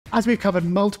As we've covered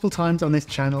multiple times on this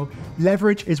channel,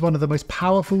 leverage is one of the most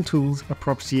powerful tools a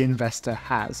property investor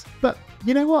has. But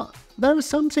you know what? There are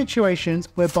some situations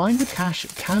where buying with cash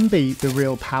can be the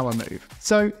real power move.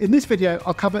 So in this video,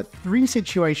 I'll cover 3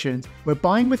 situations where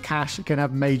buying with cash can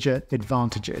have major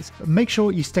advantages. But make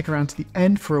sure you stick around to the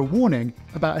end for a warning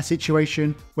about a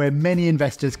situation where many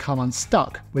investors come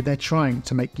unstuck when they're trying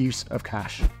to make use of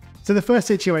cash. So the first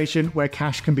situation where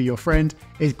cash can be your friend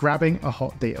is grabbing a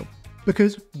hot deal.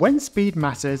 Because when speed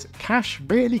matters, cash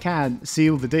really can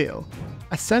seal the deal.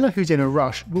 A seller who's in a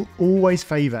rush will always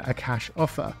favour a cash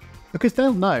offer, because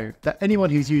they'll know that anyone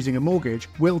who's using a mortgage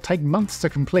will take months to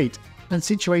complete, and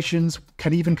situations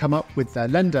can even come up with their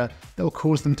lender that will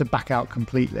cause them to back out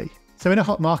completely. So in a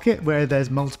hot market where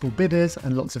there's multiple bidders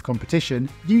and lots of competition,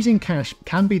 using cash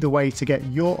can be the way to get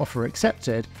your offer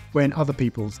accepted when other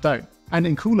people's don't. And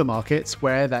in cooler markets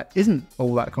where there isn't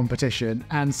all that competition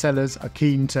and sellers are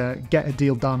keen to get a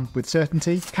deal done with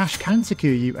certainty, cash can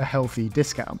secure you a healthy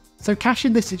discount. So cash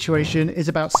in this situation is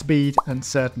about speed and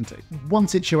certainty. One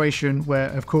situation where,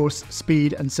 of course,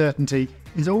 speed and certainty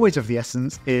is always of the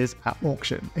essence is at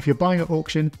auction. If you're buying at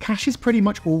auction, cash is pretty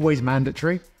much always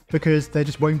mandatory, because there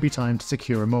just won't be time to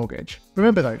secure a mortgage.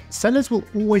 Remember though, sellers will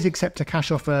always accept a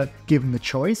cash offer given the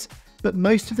choice, but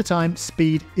most of the time,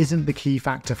 speed isn't the key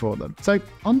factor for them. So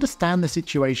understand the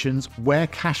situations where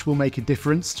cash will make a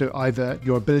difference to either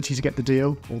your ability to get the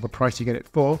deal or the price you get it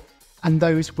for, and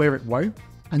those where it won't,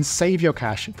 and save your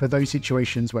cash for those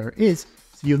situations where it is,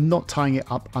 so you're not tying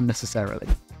it up unnecessarily.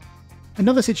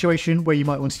 Another situation where you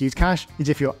might want to use cash is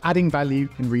if you're adding value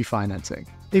in refinancing.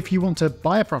 If you want to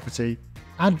buy a property,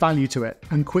 add value to it,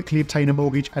 and quickly obtain a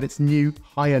mortgage at its new,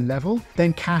 higher level,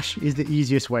 then cash is the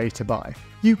easiest way to buy.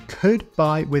 You could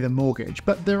buy with a mortgage,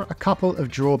 but there are a couple of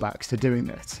drawbacks to doing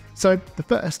this. So the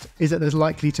first is that there's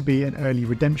likely to be an early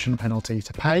redemption penalty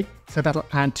to pay, so that'll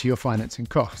add to your financing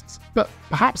costs. But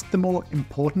perhaps the more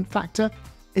important factor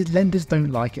is lenders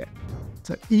don't like it.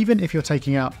 So even if you're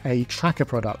taking out a tracker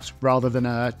product rather than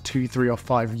a 2, 3 or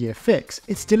 5 year fix,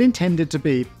 it's still intended to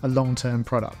be a long-term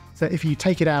product. So if you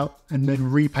take it out and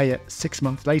then repay it 6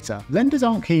 months later, lenders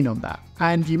aren't keen on that.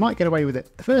 And you might get away with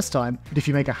it the first time, but if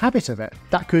you make a habit of it,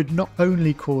 that could not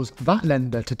only cause that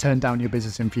lender to turn down your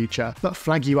business in future, but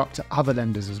flag you up to other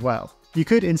lenders as well. You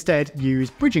could instead use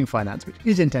bridging finance, which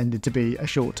is intended to be a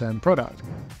short-term product,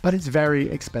 but it's very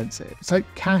expensive. So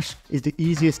cash is the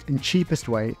easiest and cheapest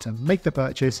way to make the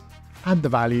purchase, add the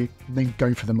value, and then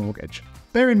go for the mortgage.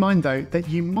 Bear in mind though that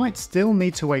you might still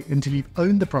need to wait until you've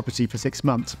owned the property for 6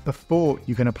 months before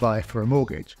you can apply for a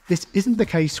mortgage. This isn't the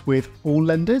case with all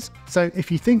lenders, so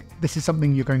if you think this is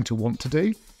something you're going to want to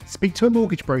do, speak to a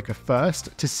mortgage broker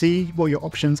first to see what your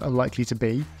options are likely to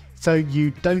be, so you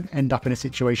don't end up in a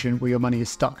situation where your money is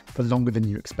stuck for longer than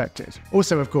you expected.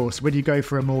 Also, of course, when you go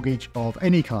for a mortgage of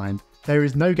any kind, there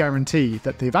is no guarantee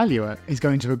that the valuer is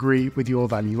going to agree with your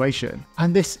valuation.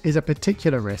 And this is a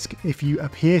particular risk if you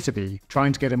appear to be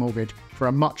trying to get a mortgage for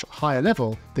a much higher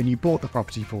level than you bought the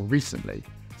property for recently.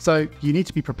 So you need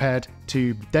to be prepared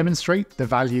to demonstrate the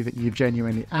value that you've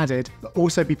genuinely added, but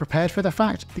also be prepared for the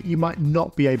fact that you might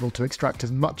not be able to extract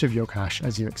as much of your cash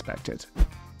as you expected.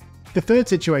 The third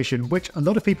situation, which a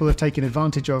lot of people have taken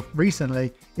advantage of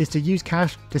recently, is to use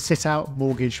cash to sit out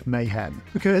mortgage mayhem.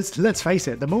 Because let's face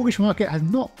it, the mortgage market has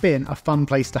not been a fun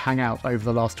place to hang out over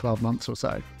the last 12 months or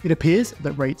so. It appears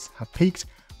that rates have peaked,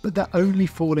 but they're only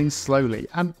falling slowly,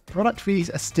 and product fees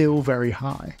are still very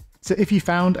high. So if you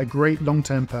found a great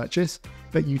long-term purchase,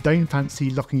 but you don't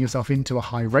fancy locking yourself into a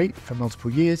high rate for multiple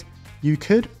years, you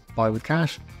could buy with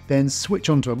cash, then switch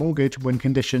onto a mortgage when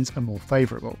conditions are more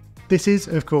favourable. This is,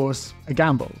 of course, a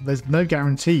gamble. There's no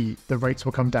guarantee the rates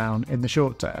will come down in the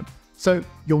short term. So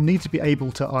you'll need to be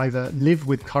able to either live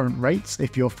with current rates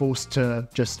if you're forced to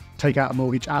just take out a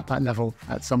mortgage at that level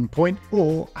at some point,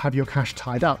 or have your cash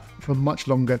tied up for much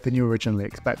longer than you originally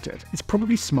expected. It's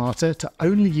probably smarter to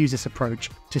only use this approach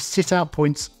to sit out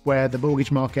points where the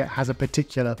mortgage market has a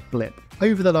particular blip.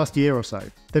 Over the last year or so,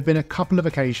 there have been a couple of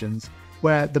occasions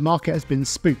where the market has been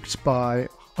spooked by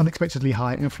unexpectedly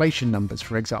high inflation numbers,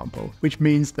 for example, which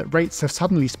means that rates have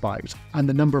suddenly spiked and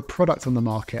the number of products on the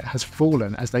market has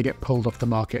fallen as they get pulled off the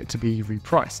market to be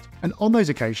repriced. And on those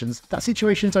occasions, that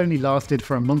situation's only lasted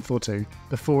for a month or two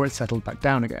before it settled back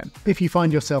down again. If you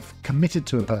find yourself committed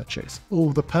to a purchase,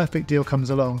 or the perfect deal comes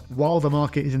along while the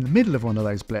market is in the middle of one of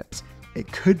those blips,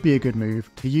 it could be a good move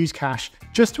to use cash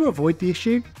just to avoid the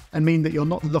issue and mean that you're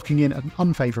not locking in at an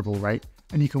unfavourable rate,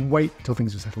 and you can wait till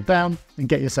things have settled down and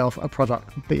get yourself a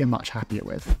product that you're much happier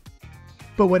with.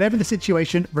 But whatever the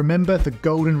situation, remember the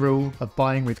golden rule of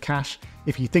buying with cash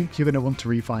if you think you're going to want to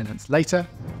refinance later,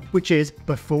 which is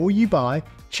before you buy,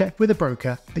 check with a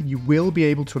broker that you will be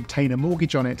able to obtain a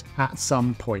mortgage on it at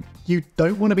some point. You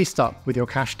don't want to be stuck with your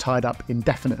cash tied up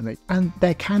indefinitely, and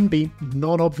there can be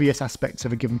non-obvious aspects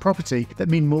of a given property that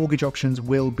mean mortgage options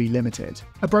will be limited.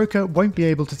 A broker won't be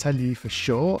able to tell you for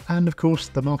sure, and of course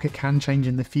the market can change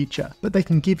in the future, but they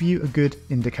can give you a good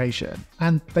indication,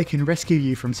 and they can rescue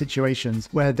you from situations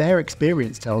where their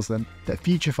experience tells them that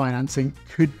future financing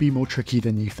could be more tricky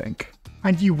than you think.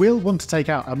 And you will want to take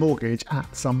out a mortgage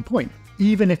at some point,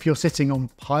 even if you're sitting on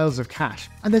piles of cash.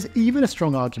 And there's even a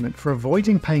strong argument for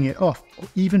avoiding paying it off or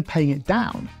even paying it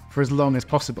down for as long as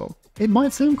possible. It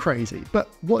might sound crazy, but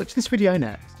watch this video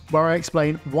next, where I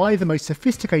explain why the most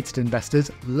sophisticated investors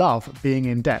love being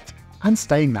in debt and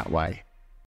staying that way.